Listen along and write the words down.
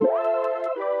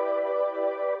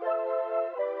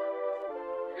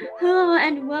Hello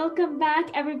and welcome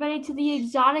back, everybody, to the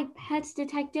Exotic Pets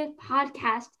Detective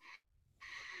Podcast.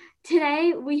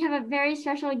 Today we have a very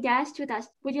special guest with us.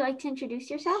 Would you like to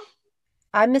introduce yourself?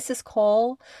 I'm Mrs.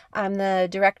 Cole. I'm the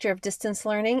director of distance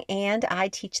learning and I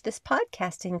teach this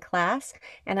podcasting class.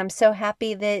 And I'm so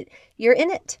happy that you're in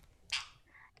it.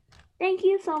 Thank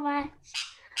you so much.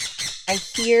 I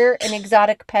hear an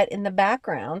exotic pet in the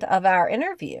background of our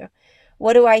interview.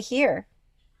 What do I hear?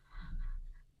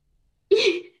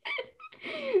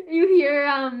 You hear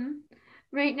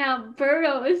right now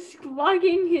Birdo is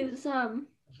walking he's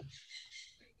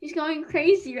going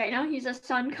crazy right now. He's a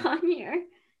sun conure.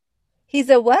 He's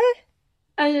a what?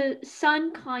 A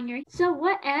sun conure. So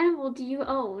what animal do you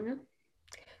own?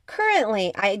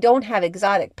 Currently, I don't have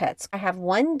exotic pets. I have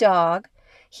one dog.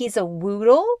 He's a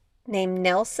Woodle named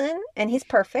Nelson, and he's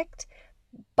perfect.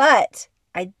 But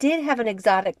I did have an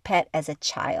exotic pet as a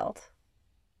child.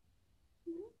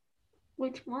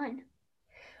 Which one?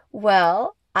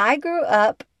 Well, I grew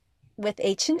up with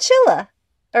a chinchilla,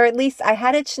 or at least I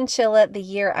had a chinchilla the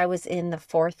year I was in the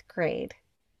fourth grade.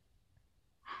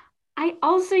 I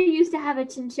also used to have a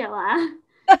chinchilla.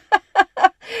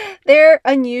 They're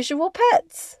unusual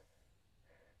pets.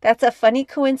 That's a funny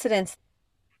coincidence.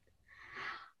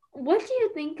 What do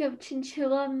you think of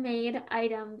chinchilla made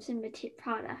items and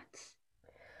products?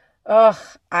 Ugh,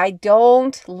 I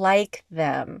don't like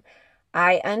them.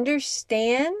 I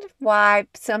understand why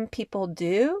some people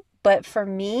do, but for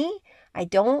me, I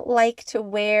don't like to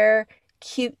wear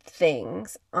cute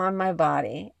things on my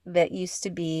body that used to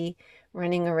be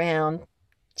running around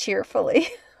cheerfully.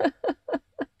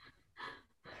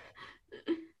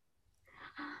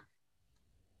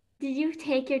 Did you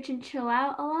take your chinchilla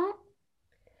out a lot?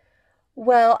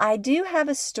 Well, I do have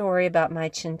a story about my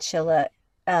chinchilla.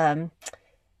 Um,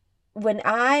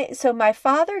 so my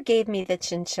father gave me the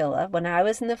chinchilla when I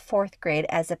was in the fourth grade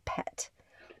as a pet.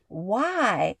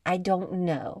 Why? I don't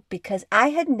know, because I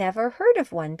had never heard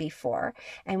of one before.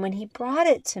 And when he brought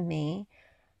it to me,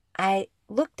 I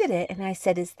looked at it and I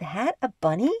said, "Is that a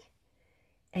bunny?"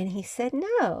 And he said,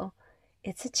 "No,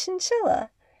 it's a chinchilla."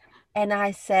 And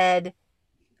I said,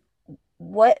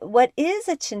 "What is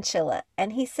a chinchilla?"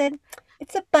 And he said,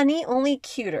 "It's a bunny, only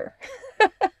cuter."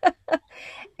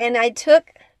 And I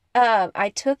took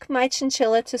my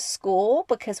chinchilla to school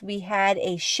because we had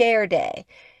a share day.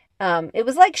 It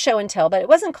was like show and tell, but it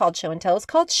wasn't called show and tell. It was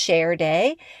called share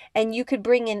day. And you could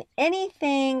bring in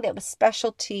anything that was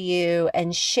special to you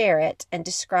and share it and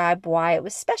describe why it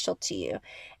was special to you.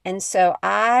 And so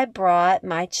I brought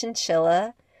my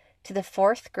chinchilla to the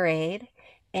fourth grade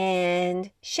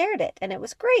and shared it, and it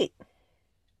was great.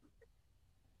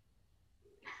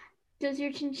 Does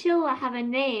your chinchilla have a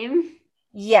name?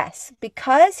 Yes,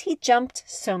 because he jumped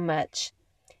so much,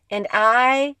 and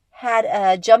I had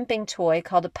a jumping toy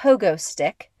called a pogo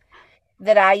stick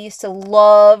that I used to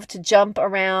love to jump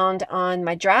around on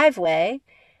my driveway.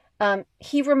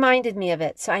 He reminded me of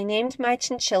it, so I named my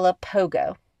chinchilla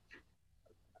Pogo.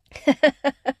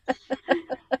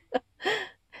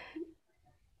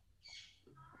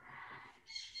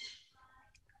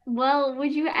 Well,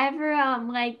 would you ever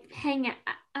hang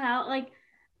out like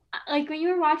when you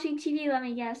were watching TV, let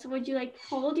me guess, would you like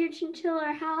hold your chinchilla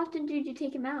or how often did you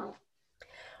take him out?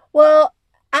 Well,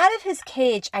 out of his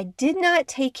cage, I did not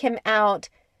take him out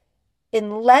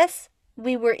unless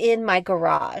we were in my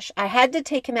garage. I had to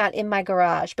take him out in my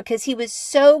garage because he was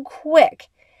so quick.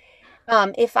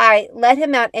 If I let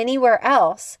him out anywhere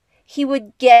else, he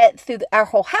would get through our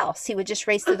whole house. He would just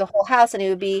race through the whole house, and it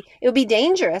would be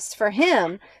dangerous for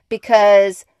him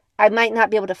because I might not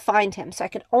be able to find him. So I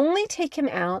could only take him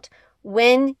out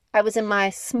when I was in my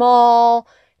small,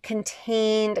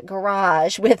 contained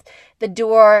garage with the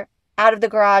door out of the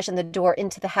garage and the door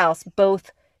into the house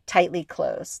both tightly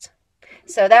closed.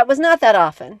 So that was not that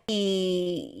often.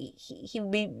 He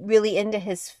would be really into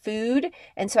his food,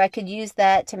 and so I could use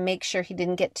that to make sure he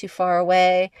didn't get too far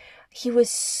away. He was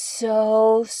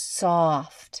so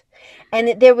soft.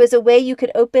 And there was a way you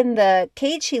could open the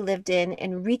cage he lived in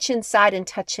and reach inside and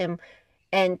touch him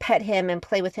and pet him and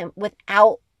play with him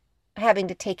without having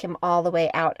to take him all the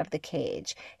way out of the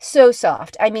cage. So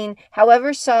soft. I mean,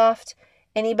 however soft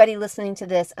anybody listening to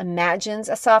this imagines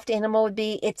a soft animal would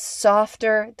be, it's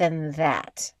softer than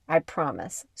that. I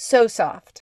promise. So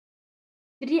soft.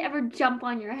 Did he ever jump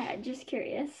on your head? Just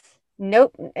curious.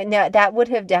 Nope. No, that would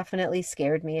have definitely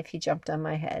scared me if he jumped on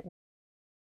my head.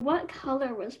 What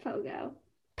color was Pogo?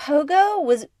 Pogo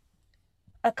was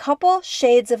a couple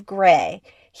shades of gray.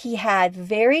 He had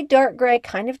very dark gray,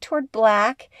 kind of toward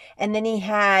black, and then he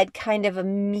had kind of a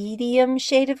medium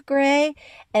shade of gray,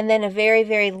 and then a very,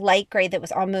 very light gray that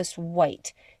was almost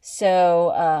white.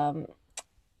 So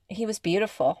he was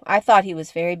beautiful. I thought he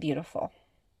was very beautiful.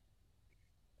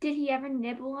 Did he ever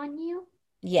nibble on you?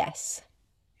 Yes.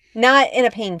 Not in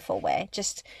a painful way.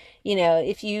 Just,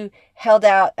 if you held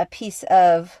out a piece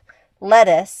of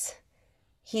lettuce,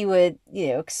 he would,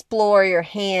 explore your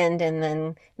hand and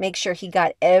then make sure he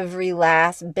got every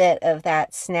last bit of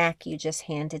that snack you just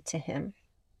handed to him.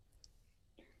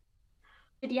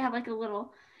 Did he have like a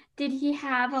little? Did he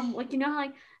have like how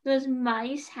like those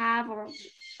mice have or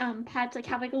pets like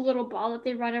have like a little ball that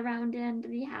they run around in?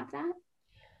 Did he have that?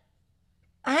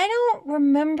 I don't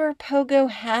remember Pogo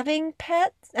having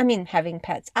pets. I mean, having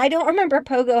pets. I don't remember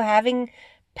Pogo having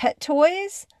pet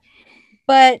toys,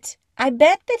 but I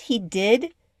bet that he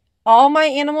did. All my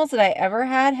animals that I ever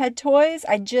had toys.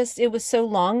 It was so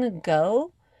long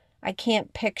ago, I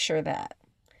can't picture that.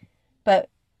 But,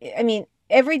 I mean,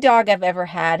 every dog I've ever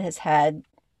had has had.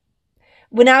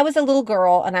 When I was a little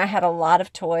girl and I had a lot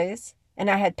of toys and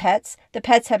I had pets, the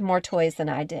pets had more toys than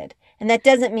I did. And that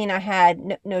doesn't mean I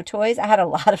had no toys. I had a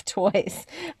lot of toys,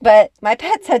 but my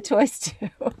pets had toys too.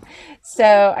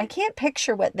 So I can't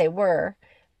picture what they were,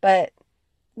 but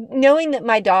knowing that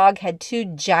my dog had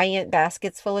 2 giant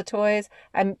baskets full of toys,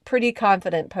 I'm pretty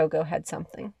confident Pogo had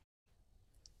something.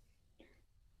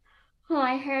 Well,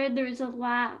 I heard there was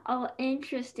a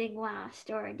interesting last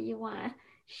story. Do you want to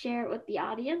share it with the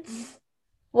audience?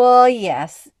 Well,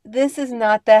 yes, this is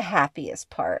not the happiest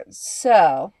part.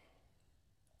 So,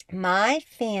 my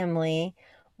family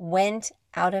went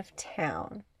out of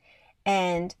town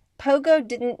and Pogo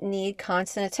didn't need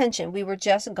constant attention. We were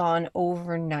just gone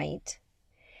overnight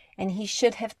and he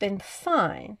should have been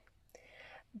fine.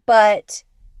 But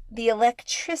the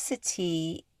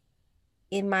electricity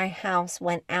in my house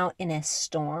went out in a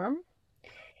storm.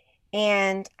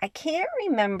 And I can't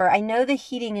remember. I know the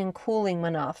heating and cooling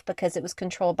went off because it was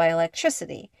controlled by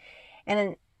electricity.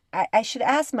 And I should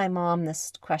ask my mom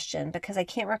this question because I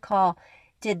can't recall.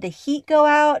 Did the heat go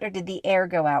out or did the air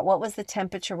go out? What was the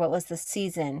temperature? What was the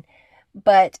season?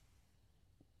 But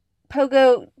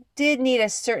Pogo did need a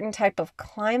certain type of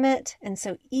climate. And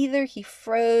so either he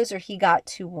froze or he got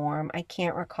too warm. I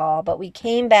can't recall. But we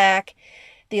came back.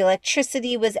 The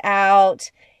electricity was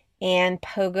out and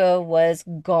Pogo was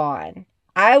gone.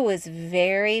 I was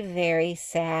very, very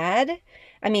sad.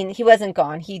 I mean, he wasn't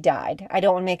gone. He died. I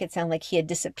don't want to make it sound like he had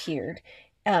disappeared.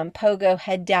 Pogo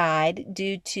had died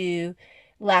due to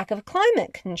lack of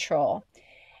climate control.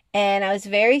 And I was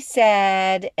very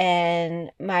sad.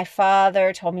 And my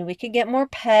father told me we could get more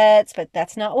pets, but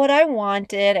that's not what I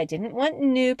wanted. I didn't want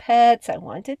new pets. I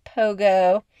wanted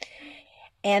Pogo.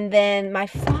 And then my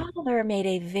father made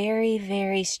a very,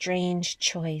 very strange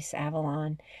choice,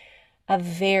 Avalon. A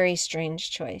very strange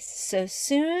choice. So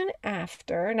soon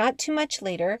after, not too much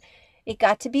later, it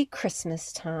got to be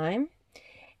Christmas time.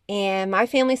 And my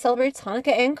family celebrates Hanukkah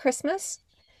and Christmas.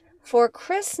 For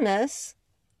Christmas,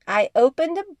 I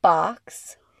opened a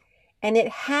box and it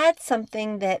had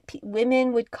something that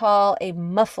women would call a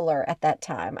muffler at that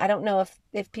time. I don't know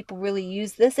if people really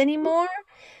use this anymore,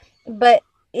 but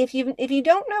if you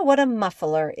don't know what a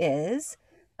muffler is,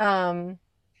 a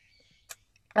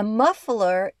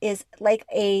muffler is like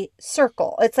a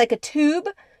circle. It's like a tube.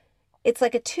 It's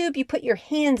like a tube you put your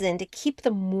hands in to keep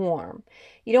them warm.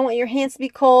 You don't want your hands to be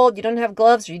cold. You don't have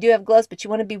gloves, or you do have gloves, but you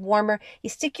want to be warmer. You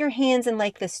stick your hands in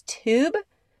like this tube.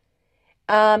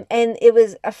 And it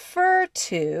was a fur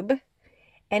tube,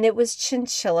 and it was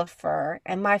chinchilla fur.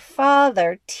 And my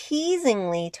father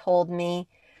teasingly told me,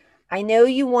 I know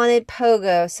you wanted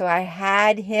Pogo, so I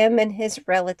had him and his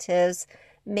relatives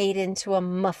made into a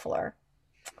muffler.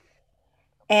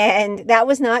 And that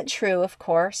was not true, of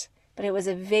course, but it was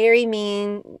a very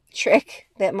mean trick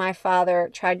that my father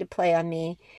tried to play on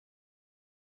me.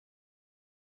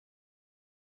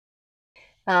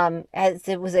 As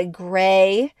it was a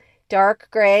gray, dark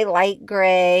gray, light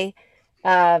gray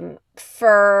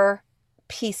fur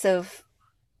piece of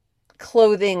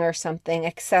clothing or something,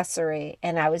 accessory.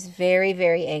 And I was very,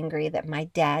 very angry that my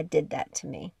dad did that to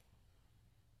me.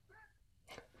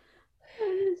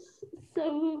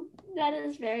 That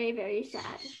is very, very sad.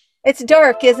 It's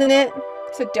dark, isn't it?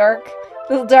 It's a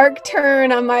little dark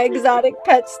turn on my exotic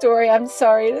pet story, I'm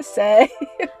sorry to say.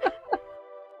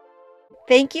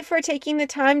 Thank you for taking the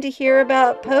time to hear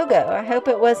about Pogo. I hope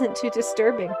it wasn't too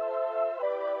disturbing.